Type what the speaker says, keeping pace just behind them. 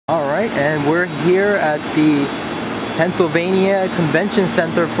Alright, and we're here at the Pennsylvania Convention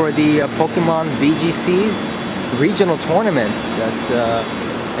Center for the Pokemon VGC regional tournaments.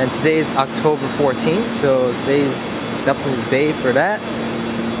 And today is October 14th, so today's definitely the day for that.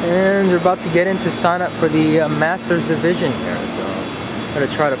 And we're about to get in to sign up for the Masters division here. So I'm gonna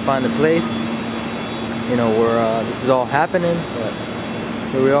try to find the place, you know, where this is all happening. But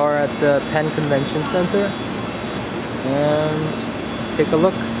here we are at the Penn Convention Center, and take a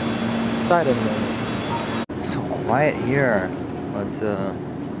look inside of them. So quiet here, but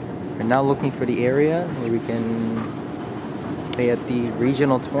we're now looking for the area where we can play at the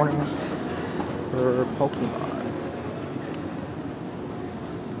regional tournament for Pokemon.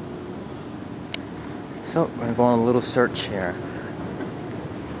 So we're gonna go on a little search here.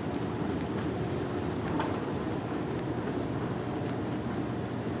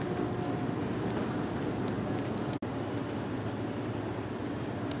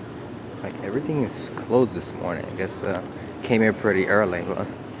 Like everything is closed this morning. I guess came here pretty early, but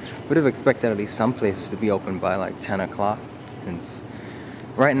would have expected at least some places to be open by like 10 o'clock, since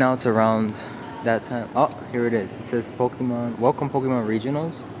right now it's around that time. Oh, here it is. It says Pokemon, welcome Pokemon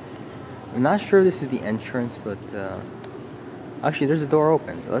Regionals. I'm not sure this is the entrance, but actually there's a door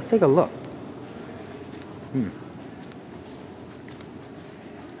open, so let's take a look.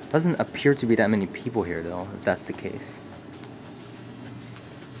 Doesn't appear to be that many people here though, if that's the case.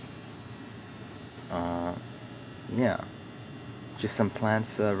 Yeah, just some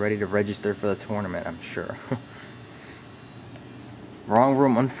plants ready to register for the tournament, I'm sure. Wrong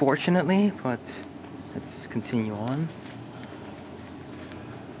room, unfortunately, but let's continue on.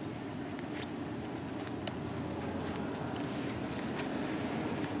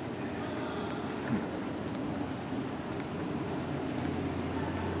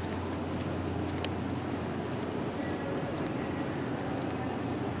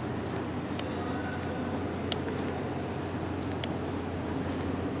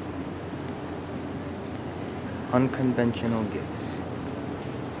 Unconventional gifts.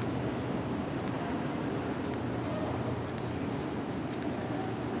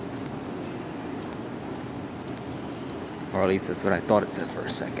 Or at least that's what I thought it said for a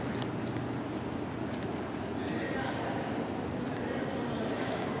second.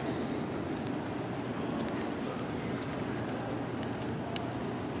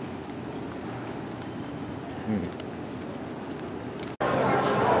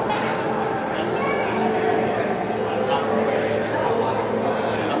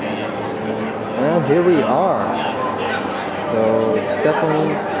 And here we are. So it's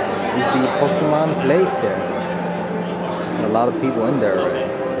definitely the Pokemon place here. A lot of people in there already.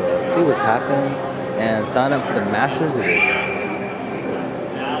 So let's see what's happening and sign up for the Masters division.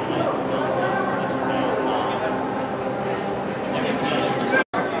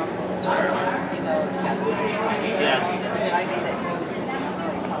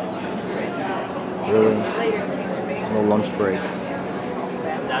 Really? No lunch break.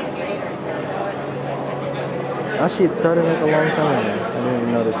 Actually, it started like a long time ago. I didn't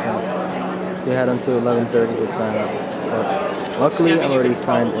even notice that. We had until 11:30 to sign up. But luckily, I'm already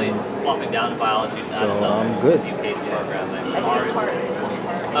signed in. So I'm good.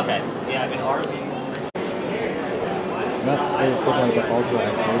 Okay. Yeah, I mean ours is. Not very Pokemon, but also I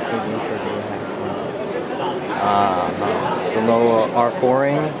have. So no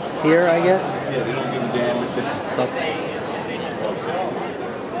R4ing here, I guess. Yeah, they don't give a damn if this stuff.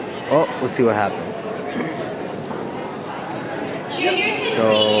 Oh, we'll see what happens.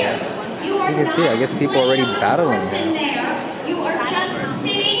 So you can see, I guess people are already battling here. You are just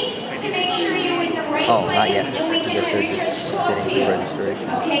sitting to make sure you're in the right Not place, yet. and we I can guess they're return just to talk to sitting you. for registration.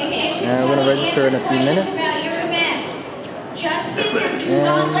 Okay, to And we're gonna register in a few minutes. about your event. Just sit there. Do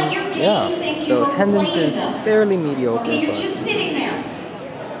not let your game think you So are attendance playing is them. fairly mediocre, Okay, you're but just sitting there.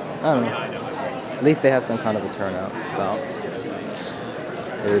 I don't know. At least they have some kind of a turnout. Well,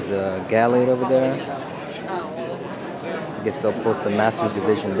 there's a Gallade over there. I guess they'll post the Masters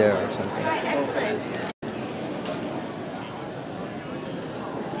division there or something.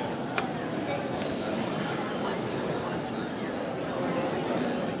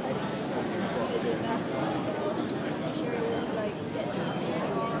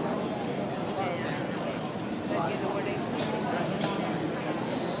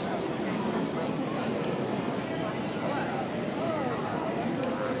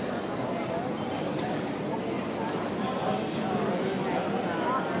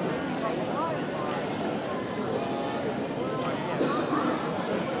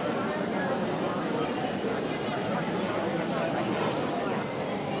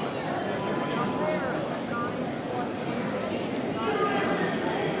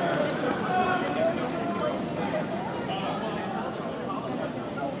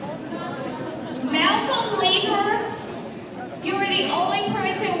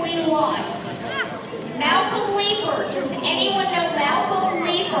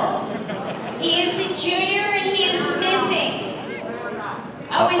 Junior, and he is missing.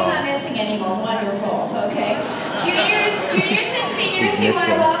 Oh, he's not missing anymore. Wonderful. Okay. Juniors and seniors, we want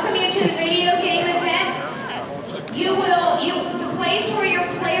to welcome you to the video game event. The place where your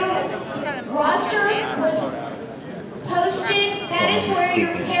player roster was posted, that is where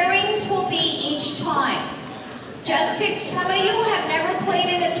your pairings will be each time. Just if some of you have never played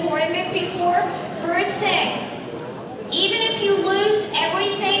in a tournament before, first thing, even if you lose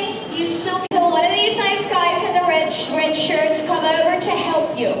everything, you still get one of these nice guys in the red shirts come over to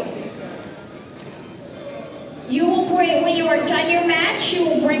help you. You will bring, when you are done your match, you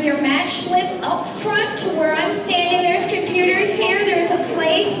will bring your match slip up front to where I'm standing. There's computers here. There's a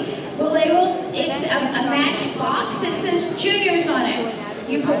place where it's a match box that says juniors on it.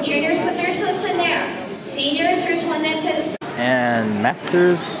 Juniors put their slips in there. Seniors, there's one that says... And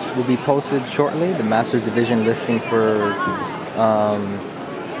Masters will be posted shortly. The Masters division listing for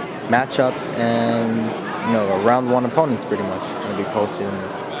matchups and round one opponents pretty much. It'll be posted in,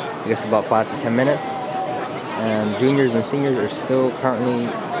 I guess, about 5 to 10 minutes. And juniors and seniors are still currently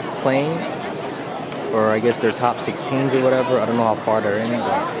playing for, I guess, their top 16s or whatever. I don't know how far they're in,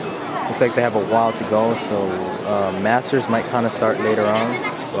 but looks like they have a while to go. So Masters might kind of start later on,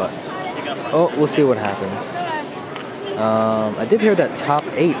 but we'll see what happens. I did hear that top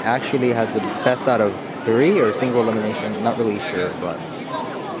 8 actually has the best out of 3 or single elimination. Not really sure, but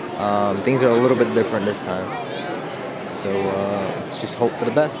things are a little bit different this time. So let's just hope for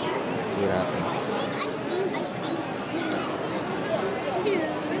the best. Let's see what happens.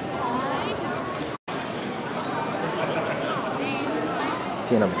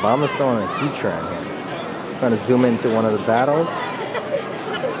 Seeing a bomber stone and a Heatran here. Trying to zoom into one of the battles.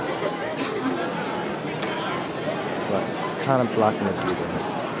 But kind of blocking the view there.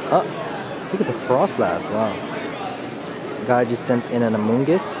 Oh, look at the Frostlass, wow. Guy just sent in an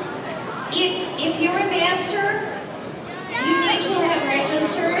Amoonguss. If you're a master, you need to have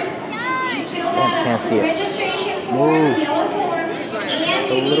registered. You filled out a registration form, yellow form, and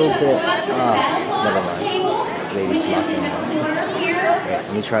you need to have gone to the battle box table, which is in the corner here. Wait,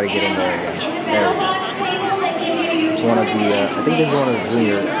 let me try to get in there again. In the battle box table, they give you your it's one of the, I think this is one of the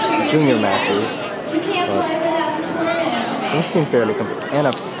junior matches. You can't play without the tournament information. Things seem fairly competitive. And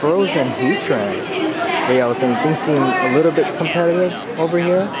a frozen Heatran. But yeah, I was saying things seem a little bit competitive over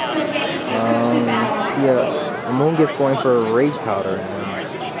here. Amoonguss going for a Rage Powder.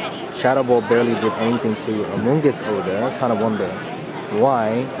 And Shadow Ball barely did anything to Amoonguss over there. I kind of wonder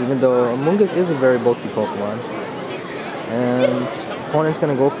why, even though Amoonguss is a very bulky Pokemon. And opponent's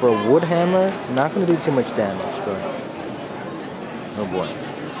going to go for a Wood Hammer. Not going to do too much damage, but... oh boy.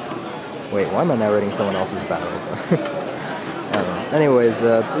 Wait, why am I narrating someone else's battle? I don't know. Anyways,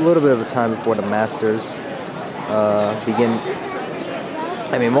 it's a little bit of a time before the Masters begin.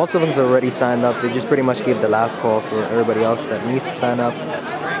 I mean, most of us are already signed up. They just pretty much gave the last call for everybody else that needs to sign up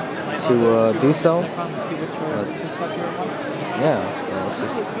to do so. But yeah, so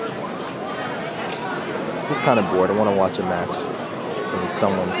it's just kind of bored. I want to watch a match with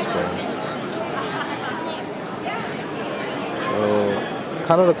someone's screen. So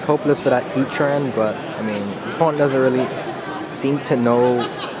kind of looks hopeless for that Heatran, but I mean, the opponent doesn't really seem to know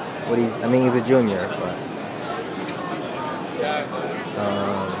what he's. I mean, he's a junior, but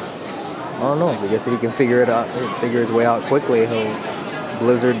I don't know. I guess if he can figure his way out quickly, he'll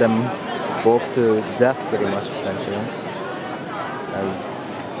blizzard them both to death, pretty much, essentially. As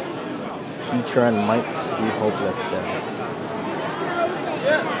Heatran might be hopeless there.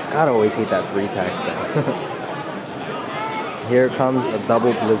 God, I always hate that freeze hack stuff. Here comes a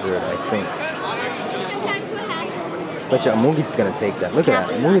double blizzard, I think. Bet you Amoonguss is gonna take that. Look at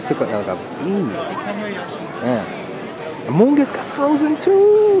that. Amoonguss took like a beast. Man. Amoonguss got frozen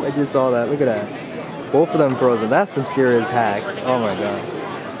too! I just saw that. Look at that. Both of them frozen. That's some serious hacks. Oh my god.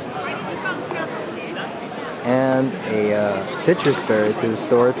 And a Citrus Berry to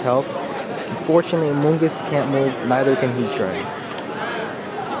restore its health. Unfortunately, Amoonguss can't move. Neither can Heatran.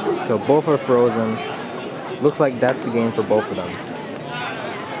 So both are frozen. Looks like that's the game for both of them.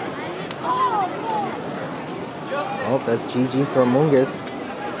 Oh, that's GG for Amoonguss.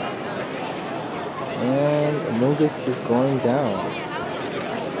 And Amoonguss is going down.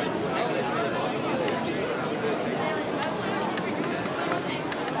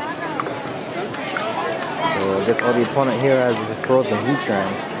 So I guess all the opponent here has is a frozen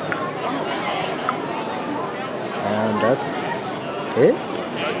Heatran. And that's it?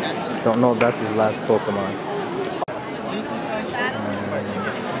 Don't know if that's his last Pokemon.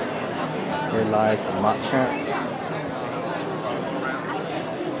 Here lies a Machamp.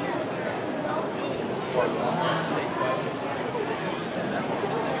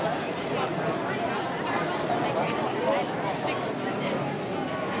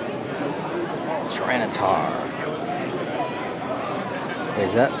 Tyranitar. Wait,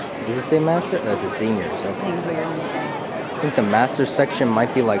 is that, does it say master? Or is it senior? So I think the master section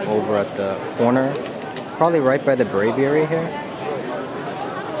might be like over at the corner. Probably right by the Braviary here.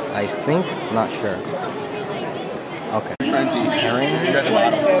 I think, not sure. Okay. Place this in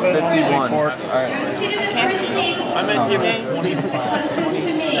 51. Don't sit at the first table, which is the closest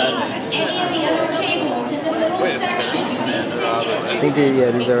to me. At any of the other tables in the middle section, you may sit I think these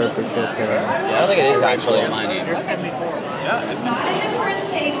are the picture of Karen. I don't think it is actually mine either. not at the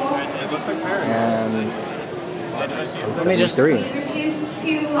first table. And Let me just 3. Refuse a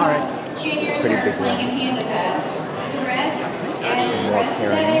few juniors Pretty are big playing one. a hand of that. The rest, and the rest of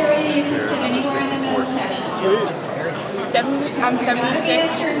that area, you can sit anywhere in the middle section. So you're not a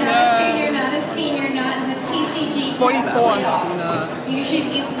master, not a junior, not a senior, not in the TCG playoffs. Usually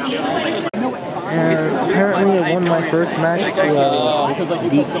you need a place. And apparently I won my first match to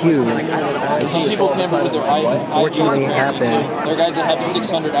DQ. Some people tamper with their IVs. Unfortunately happened. There are guys that have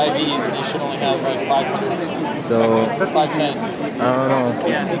 600 IVs and they should only have like 500 or something. So 510. I don't know.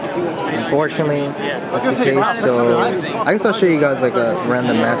 Unfortunately, that's the case. So I guess I'll show you guys like a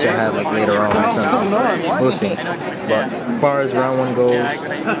random match I had like later on. So we'll see. But as far as round 1 goes,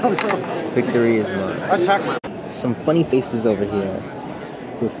 victory is mine. Some funny faces over here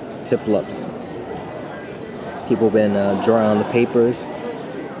with piplups. People been drawing on the papers.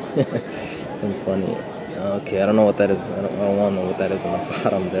 Some funny. Okay, I don't know what that is. I don't want to know what that is on the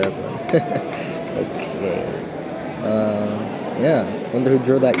bottom there, but okay. Yeah, wonder who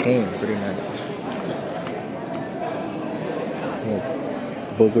drew that cane. Pretty nice.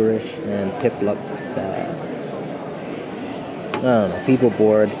 Boogerish and piplups. I don't know. People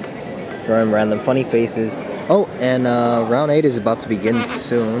bored. Drawing random funny faces. Oh, and round 8 is about to begin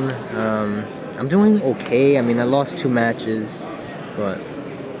soon. I'm doing okay. I mean, I lost 2 matches, but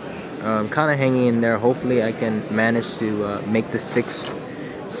I'm kind of hanging in there. Hopefully, I can manage to make the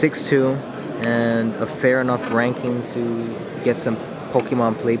 6-2 and a fair enough ranking to get some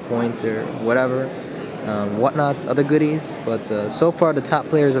Pokemon play points or whatever, whatnots, other goodies. But so far, the top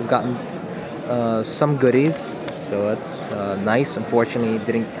players have gotten some goodies, so that's nice. Unfortunately,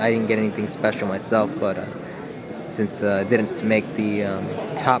 I didn't get anything special myself, but since I didn't make the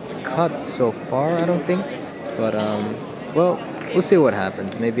top cut so far, I don't think. But well, we'll see what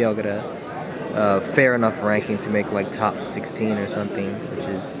happens. Maybe I'll get a fair enough ranking to make like top 16 or something, which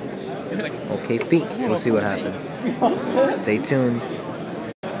is okay feat. We'll see what happens. Stay tuned.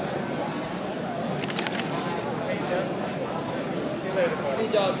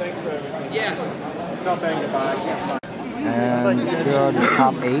 And here are the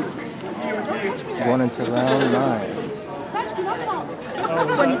top 8 going into round 9.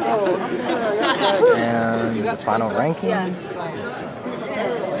 And the final ranking.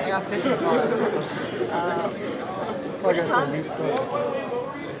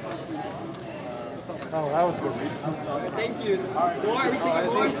 Oh, that was good. Thank you. More? Are we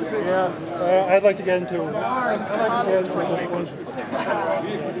taking more? Yeah, I'd like to get into this one.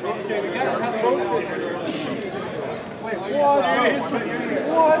 Wait,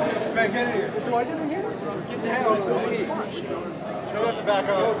 what? Do I get in here? Get the hell out of here. Show us to back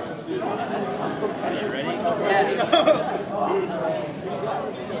up. Are you ready? Yeah.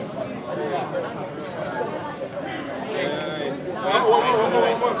 One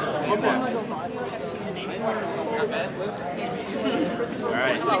more.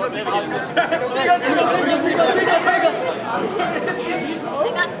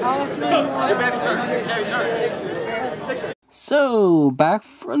 So, back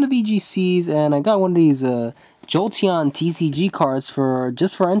from the VGCs, and I got one of these Jolteon TCG cards for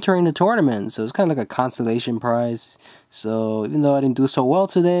entering the tournament. So it's kind of like a consolation prize. So even though I didn't do so well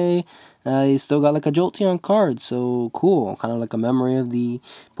today, I still got like a Jolteon card. So cool, kind of like a memory of the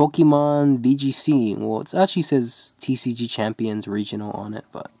Pokemon VGC. Well, it actually says TCG Champions Regional on it,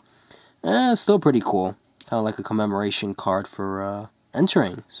 but still pretty cool. Kind of like a commemoration card for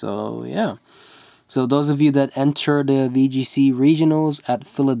entering. So yeah. So those of you that enter the VGC regionals at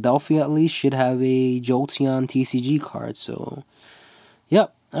Philadelphia at least should have a Jolteon TCG card. So,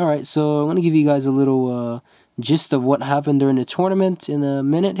 yep. Alright, so I'm going to give you guys a little gist of what happened during the tournament in a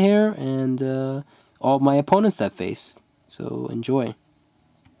minute here. And all my opponents that faced. So, enjoy.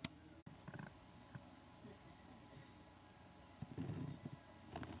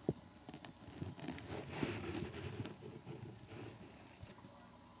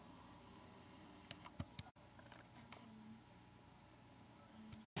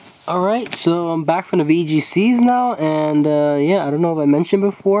 Alright, so I'm back from the VGCs now, and yeah, I don't know if I mentioned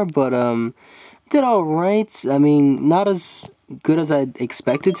before, but did alright. I mean, not as good as I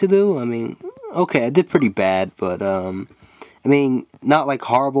expected to do. I mean, okay, I did pretty bad, but I mean, not like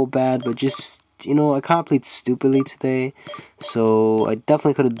horrible bad, but just, you know, I kind of played stupidly today, so I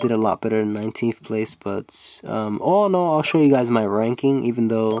definitely could have did a lot better than 19th place, but all in all, I'll show you guys my ranking, even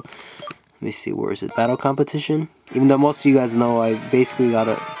though, let me see, where is it, battle competition? Even though most of you guys know I basically got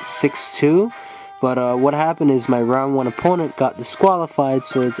a 6-2, but what happened is my round 1 opponent got disqualified,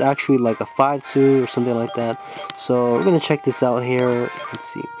 so it's actually like a 5-2 or something like that. So we're going to check this out here.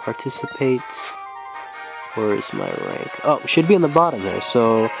 Let's see, participate. Where is my rank? Oh, it should be on the bottom here.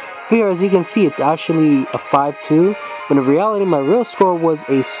 So here, as you can see, it's actually a 5-2, but in reality my real score was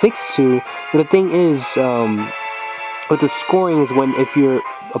a 6-2. But the thing is, with the scoring is when if your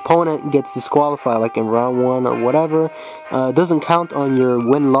opponent gets disqualified, like in round 1 or whatever, it doesn't count on your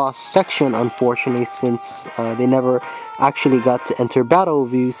win-loss section, unfortunately, since they never actually got to enter battle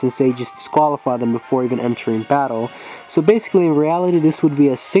with you, since they just disqualified them before even entering battle. So basically, in reality, this would be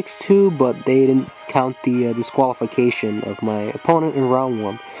a 6-2, but they didn't count the disqualification of my opponent in round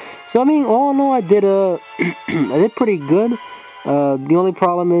 1. So I mean, all in all, I did I did pretty good. The only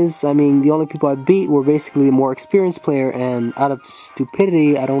problem is, I mean, the only people I beat were basically a more experienced player, and out of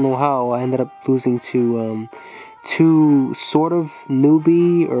stupidity, I don't know how, I ended up losing to two sort of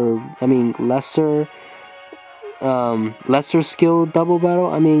newbie, or I mean, lesser skilled double battle.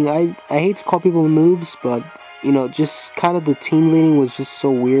 I mean, I hate to call people noobs, but you know, just kind of the team leading was just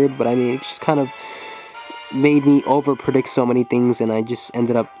so weird. But I mean, it just kind of made me over predict so many things, and I just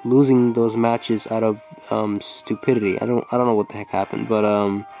ended up losing those matches out of stupidity. I don't know what the heck happened, but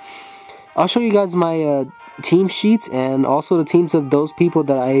I'll show you guys my team sheets and also the teams of those people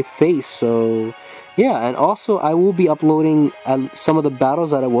that I faced. So yeah, and also I will be uploading some of the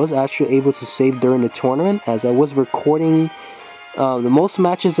battles that I was actually able to save during the tournament, as I was recording the most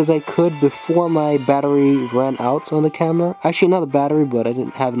matches as I could before my battery ran out on the camera. Actually, not the battery, but I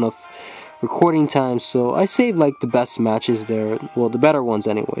didn't have enough recording time, so I saved like the best matches there, well, the better ones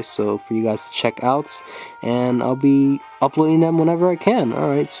anyway, so for you guys to check out, and I'll be uploading them whenever I can.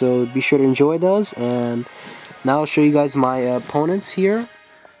 Alright, so be sure to enjoy those, and now I'll show you guys my opponents here.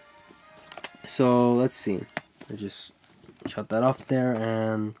 So let's see, I just shut that off there,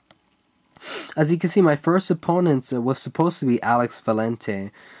 and as you can see, my first opponent was supposed to be Alex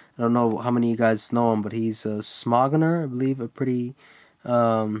Valente. I don't know how many of you guys know him, but he's a Smogoner, I believe, a pretty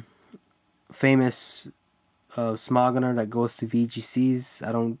famous Smogoner that goes to VGCs.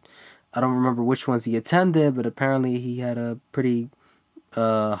 I don't remember which ones he attended, but apparently he had a pretty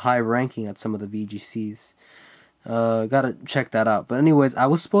high ranking at some of the VGCs. Gotta check that out. But anyways, I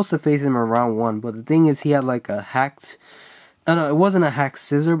was supposed to face him in round 1, but the thing is, he had like a hacked, no, it wasn't a hacked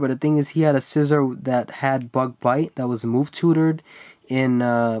scissor, but the thing is, he had a scissor that had bug bite that was move tutored in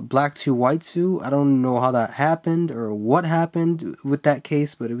black 2 white 2. I don't know how that happened or what happened with that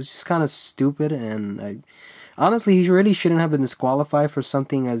case, but it was just kind of stupid, and honestly, he really shouldn't have been disqualified for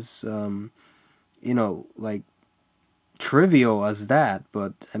something as you know, like trivial as that.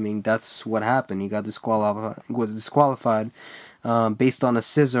 But I mean, that's what happened. He got disqualified based on a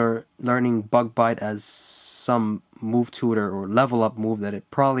scissor learning bug bite as some move tutor or level up move that it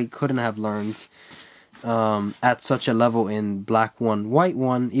probably couldn't have learned at such a level in black 1 white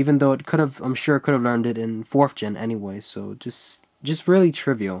 1, even though it could have, I'm sure, could have learned it in 4th gen anyway. So just really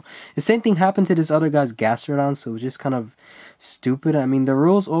trivial. The same thing happened to this other guy's Gastrodon, so it was just kind of stupid. I mean, the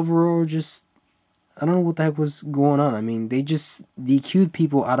rules overall were just, I don't know what the heck was going on. I mean, they just DQ'd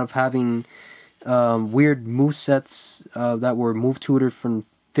people out of having weird movesets that were move tutored from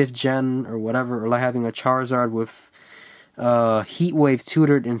 5th gen or whatever, or like having a Charizard with Heat Wave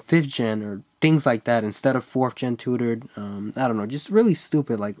tutored in 5th gen or things like that instead of 4th gen tutored. I don't know, just really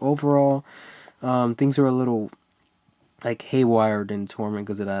stupid. Like overall, things are a little like haywired in the tournament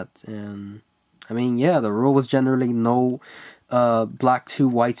because of that. And I mean, yeah, the rule was generally no black 2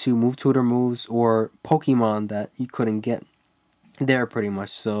 white 2 move tutor moves or Pokemon that you couldn't get there, pretty much.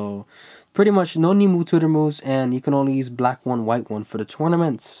 So pretty much no new move tutor moves, and you can only use black 1 white 1 for the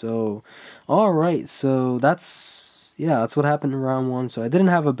tournament. So alright, so that's what happened in round 1. So I didn't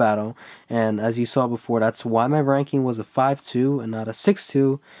have a battle, and as you saw before, that's why my ranking was a 5-2 and not a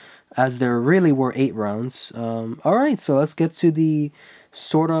 6-2, as there really were 8 rounds. Alright, so let's get to the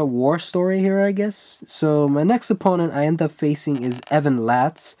sorta war story here, I guess. So my next opponent I end up facing is Evan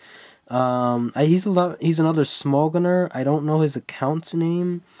Latz. He's another Smogoner. I don't know his account's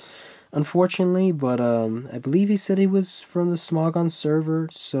name, unfortunately, but I believe he said he was from the Smogon server.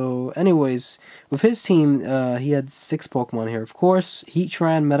 So anyways, with his team, he had 6 Pokemon here. Of course,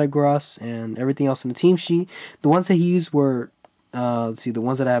 Heatran, Metagross, and everything else in the team sheet. The ones that he used were let's see, the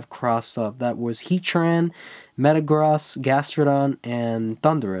ones that I have crossed off. That was Heatran, Metagross, Gastrodon, and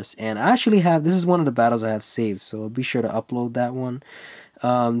Thundurus. And I actually have, this is one of the battles I have saved, so I'll be sure to upload that one.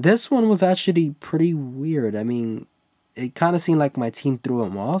 This one was actually pretty weird. I mean, it kind of seemed like my team threw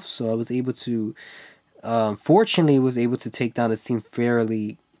him off, so I was able to, fortunately, was able to take down his team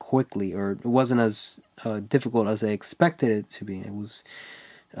fairly quickly, or it wasn't as difficult as I expected it to be.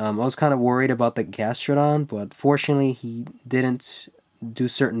 I was kind of worried about the Gastrodon, but fortunately he didn't do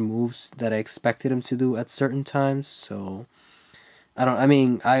certain moves that I expected him to do at certain times. So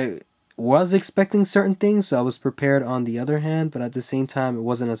I was expecting certain things, so I was prepared on the other hand, but at the same time it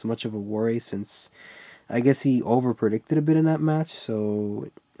wasn't as much of a worry since I guess he over predicted a bit in that match. So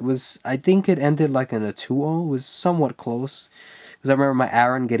I think it ended like in a 2-0. It was somewhat close. Because I remember my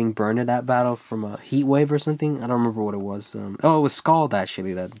Aaron getting burned in that battle from a heat wave or something. I don't remember what it was. It was Scald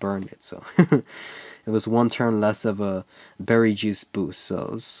actually that burned it. So it was one turn less of a berry juice boost. So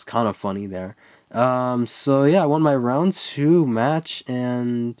it was kind of funny there. So yeah, I won my round 2 match.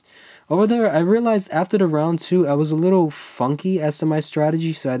 And over there, I realized after the round 2, I was a little funky as to my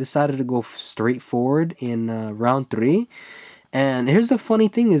strategy. So I decided to go straight forward in round 3. And here's the funny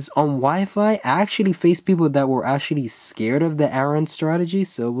thing is on Wi-Fi, I actually faced people that were actually scared of the Aaron strategy.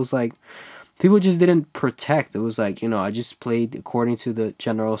 So it was like, people just didn't protect. It was like, I just played according to the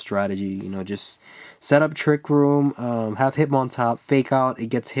general strategy, just set up Trick Room, have Hitmontop, fake out, it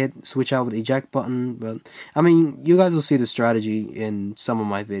gets hit, switch out with eject button. But, I mean, you guys will see the strategy in some of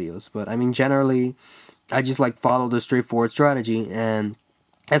my videos. But, I mean, generally, I just like follow the straightforward strategy. And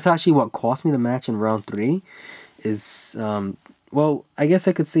that's actually what cost me the match in round 3. Is well, I guess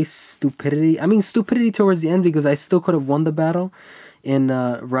I could say stupidity. I mean stupidity towards the end because I still could have won the battle in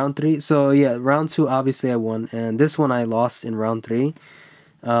round 3. So yeah, round 2 obviously I won, and this one I lost in round 3.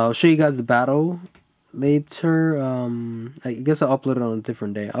 I'll show you guys the battle later. I guess I'll upload it on a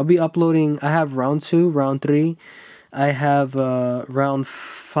different day. I'll be uploading. I have round 2, round 3. I have round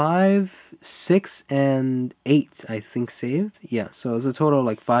 5, 6, and 8, I think, saved. Yeah, so it's a total of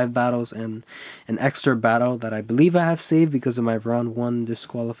like 5 battles and an extra battle that I believe I have saved because of my round 1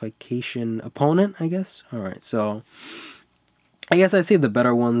 disqualification opponent, I guess. Alright, so I guess I saved the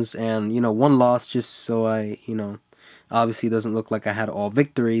better ones and, one loss just so I, obviously doesn't look like I had all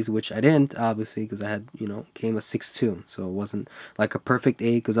victories, which I didn't, obviously, because I had, came a 6-2. So it wasn't like a perfect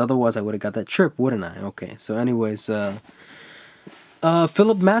 8, because otherwise I would have got that trip, wouldn't I? Okay, so anyways,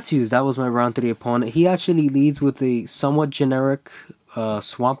 Philip Matthews, that was my round 3 opponent. He actually leads with a somewhat generic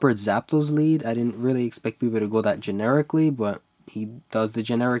Swampert Zapdos lead. I didn't really expect people to go that generically, but he does the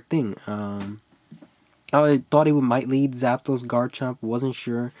generic thing. I thought he might lead Zapdos Garchomp, wasn't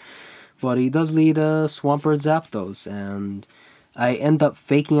sure. But he does lead Swampert Zapdos, and I end up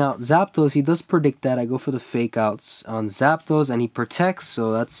faking out Zapdos. He does predict that. I go for the fake outs on Zapdos, and he protects,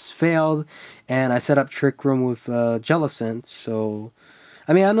 so that's failed. And I set up Trick Room with Jellicent, so...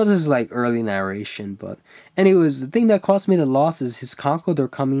 I mean, I know this is like early narration, but... Anyways, the thing that cost me the loss is his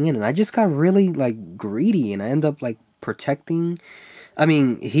Conkeldurr coming in, and I just got really, like, greedy, and I end up, like, protecting... I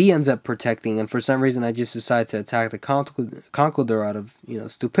mean, he ends up protecting, and for some reason I just decided to attack the Conkeldurr out of,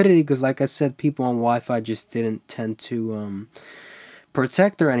 stupidity, because like I said, people on Wi-Fi just didn't tend to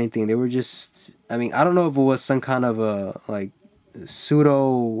protect or anything. They were just, I mean, I don't know if it was some kind of a, like,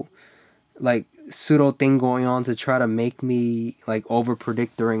 pseudo thing going on to try to make me, like,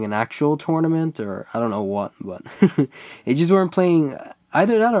 over-predict during an actual tournament, or I don't know what, but they just weren't playing...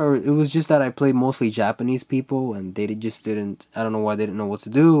 Either that or it was just that I played mostly Japanese people and they just didn't, I don't know why they didn't know what to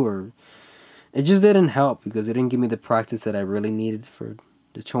do, or it just didn't help because it didn't give me the practice that I really needed for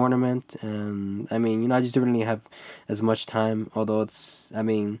the tournament. And I mean, I just didn't really have as much time, although it's, I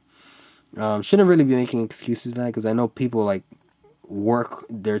mean, shouldn't really be making excuses now because I know people like work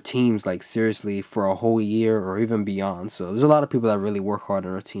their teams like seriously for a whole year or even beyond. So there's a lot of people that really work hard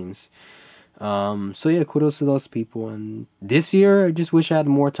on their teams. So yeah, kudos to those people. And this year, I just wish I had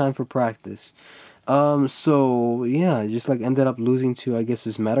more time for practice. So yeah, I just like ended up losing to, I guess,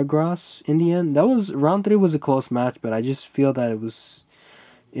 this Metagross in the end. That was, round 3 was a close match, but I just feel that it was,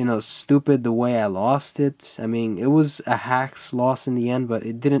 stupid the way I lost it. I mean, it was a hacks loss in the end, but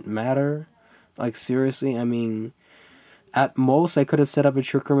it didn't matter. Like, seriously, I mean, at most, I could have set up a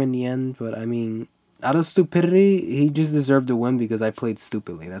Trick Room in the end, but I mean... Out of stupidity, he just deserved to win because I played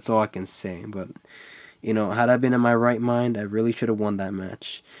stupidly. That's all I can say. But, had I been in my right mind, I really should have won that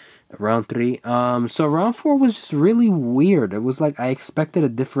match. Round 3. So round 4 was just really weird. It was like I expected a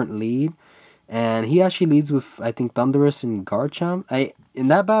different lead. And he actually leads with, I think, Thundurus and Garchomp. In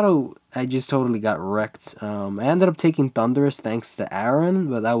that battle, I just totally got wrecked. I ended up taking Thundurus thanks to Aaron,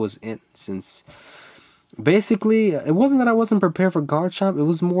 but that was it. Since basically, it wasn't that I wasn't prepared for Garchomp. It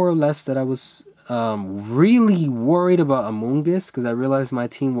was more or less that I was really worried about Amoonguss because I realized my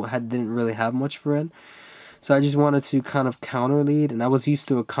team didn't really have much for it. So I just wanted to kind of counter lead, and I was used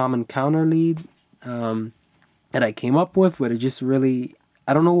to a common counter lead that I came up with, but it just really,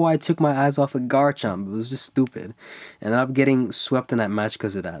 I don't know why I took my eyes off of Garchomp. It was just stupid, and I'm getting swept in that match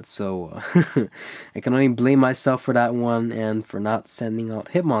because of that. So I can only blame myself for that one and for not sending out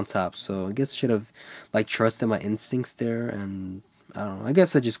Hitmontop. So I guess I should have like trusted my instincts there, and I don't know. I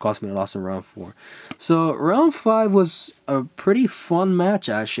guess that just cost me a loss in round 4. So round 5 was a pretty fun match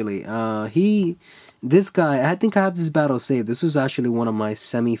actually. This guy, I think I have this battle saved. This was actually one of my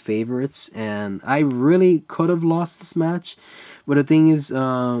semi-favorites, and I really could have lost this match. But the thing is,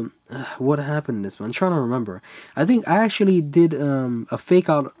 what happened in this one? I'm trying to remember. I think I actually did a fake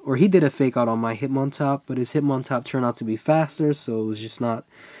out, or he did a fake out on my Hitmontop, but his Hitmontop turned out to be faster, so it was just not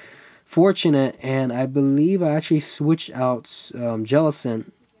fortunate. And I believe I actually switched out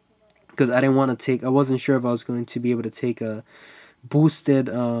Jellicent because I didn't want to take, I wasn't sure if I was going to be able to take a boosted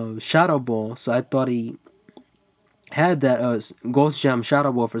Shadow Ball, so I thought he had that Ghost Gem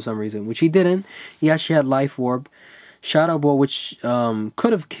Shadow Ball for some reason, which he didn't. He actually had Life Orb Shadow Ball, which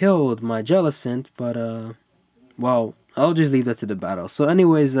could have killed my Jellicent, but well, I'll just leave that to the battle. So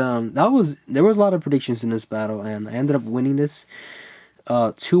anyways, there was a lot of predictions in this battle, and I ended up winning this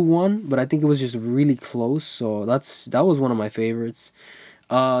 2-1, but I think it was just really close, so that was one of my favorites.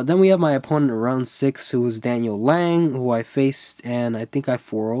 Then we have my opponent in round 6, who was Daniel Lang, who I faced, and I think I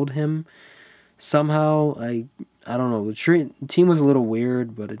 4-0'd him. Somehow, I don't know, the team was a little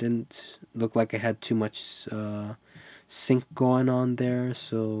weird, but it didn't look like I had too much sync going on there,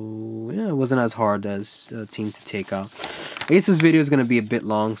 so yeah, it wasn't as hard as a team to take out. I guess this video is going to be a bit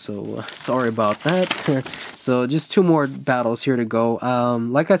long, so sorry about that. So just 2 more battles here to go.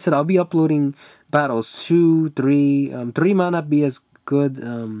 Like I said, I'll be uploading battles 2, 3. 3 might not be as good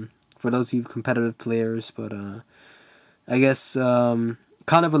for those of you competitive players, but I guess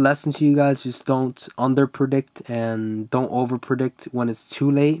kind of a lesson to you guys: just don't under predict and don't over predict when it's too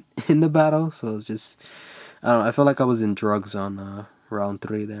late in the battle. So it's just, I don't know, I feel like I was in drugs on round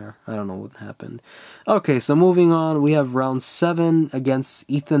 3 there. I don't know what happened. Okay, so moving on, we have round 7 against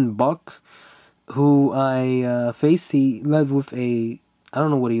Ethan Buck, who I faced. He led with I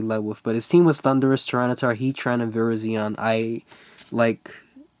don't know what he led with, but his team was Thundurus, Tyranitar, Heatran, and Virizion.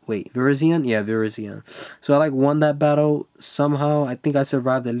 Virizion? Yeah, Virizion. So I won that battle somehow. I think I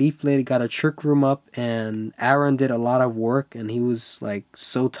survived the Leaf Blade, got a Trick Room up, and Aaron did a lot of work, and he was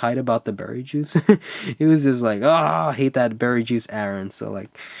so tight about the berry juice. He was just I hate that berry juice Aaron. So I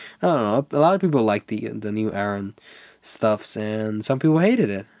don't know, a lot of people like the new Aaron stuffs, and some people hated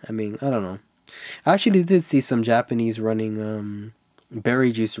it. I mean, I don't know. I actually did see some Japanese running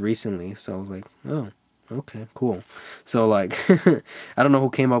berry juice recently, so I was like, oh, okay, cool. So I don't know who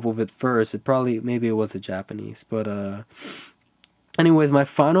came up with it first. Maybe it was a Japanese, but anyways, my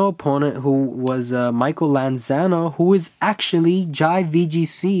final opponent, who was Michael Lanzano, who is actually Jive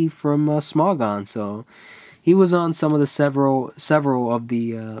VGC from Smogon. So he was on some of the several of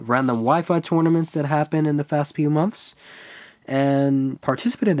the random Wi-Fi tournaments that happened in the past few months, and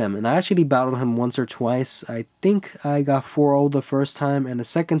participated in them. And I actually battled him once or twice. I think I got 4-0 the first time, and the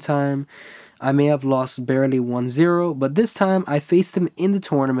second time I may have lost barely 1-0, but this time I faced him in the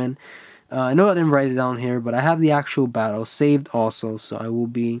tournament. I know I didn't write it down here, but I have the actual battle saved also, so I will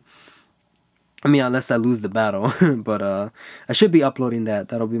be, unless I lose the battle, but I should be uploading that.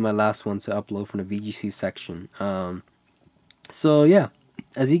 That'll be my last one to upload from the VGC section. So yeah,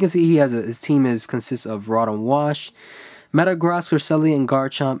 as you can see, his team consists of Rod and Wash, Metagross, Cresselia, and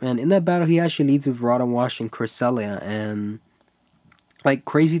Garchomp, and in that battle he actually leads with Rod and Wash and Cresselia, and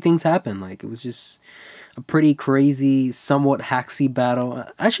crazy things happen. It was just a pretty crazy, somewhat hacksy battle.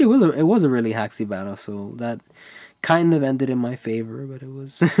 Actually, it was a really hacksy battle, so that kind of ended in my favor, but it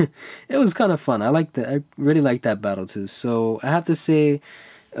was it was kind of fun. I really liked that battle too. So I have to say,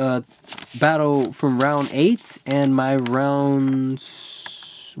 battle from round 8 and my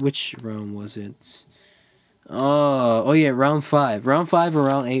rounds. Which round was it? Oh yeah, round 5. Round 5 and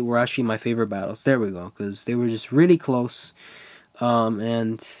round 8 were actually my favorite battles. There we go, because they were just really close.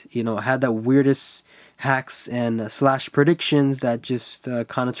 And had the weirdest hacks and slash predictions that just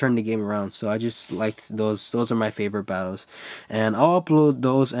kind of turned the game around. So I just liked those. Those are my favorite battles, and I'll upload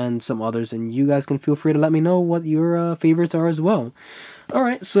those and some others, and you guys can feel free to let me know what your favorites are as well.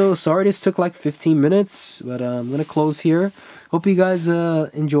 Alright, so sorry this took like 15 minutes, but I'm going to close here. Hope you guys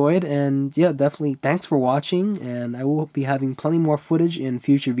enjoyed, and yeah, definitely thanks for watching, and I will be having plenty more footage in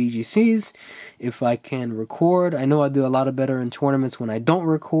future VGCs if I can record. I know I do a lot better in tournaments when I don't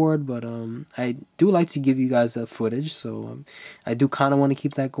record, but I do like to give you guys footage, so I do kind of want to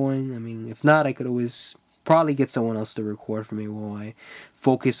keep that going. I mean, if not, I could always probably get someone else to record for me while I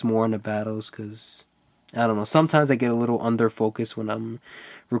focus more on the battles, because I don't know, sometimes I get a little under focused when I'm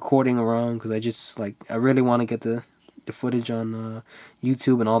recording around, because I just like, I really want to get the footage on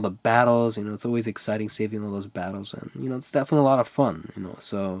YouTube and all the battles. You know, it's always exciting saving all those battles, and you know, it's definitely a lot of fun, you know.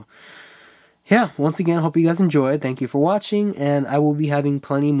 So yeah, once again, hope you guys enjoyed. Thank you for watching, and I will be having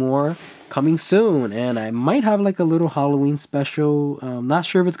plenty more coming soon, and I might have like a little Halloween special. Not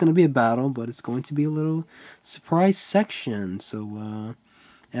sure if it's going to be a battle, but it's going to be a little surprise section. So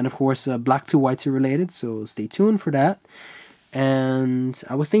and of course, Black to White related, so stay tuned for that. And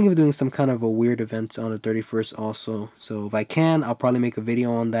I was thinking of doing some kind of a weird event on the 31st also. So if I can, I'll probably make a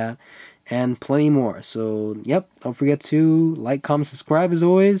video on that. And plenty more. So, yep, don't forget to like, comment, subscribe as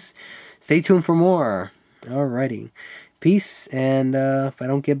always. Stay tuned for more. Alrighty. Peace, and if I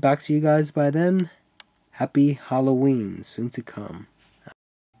don't get back to you guys by then, happy Halloween soon to come.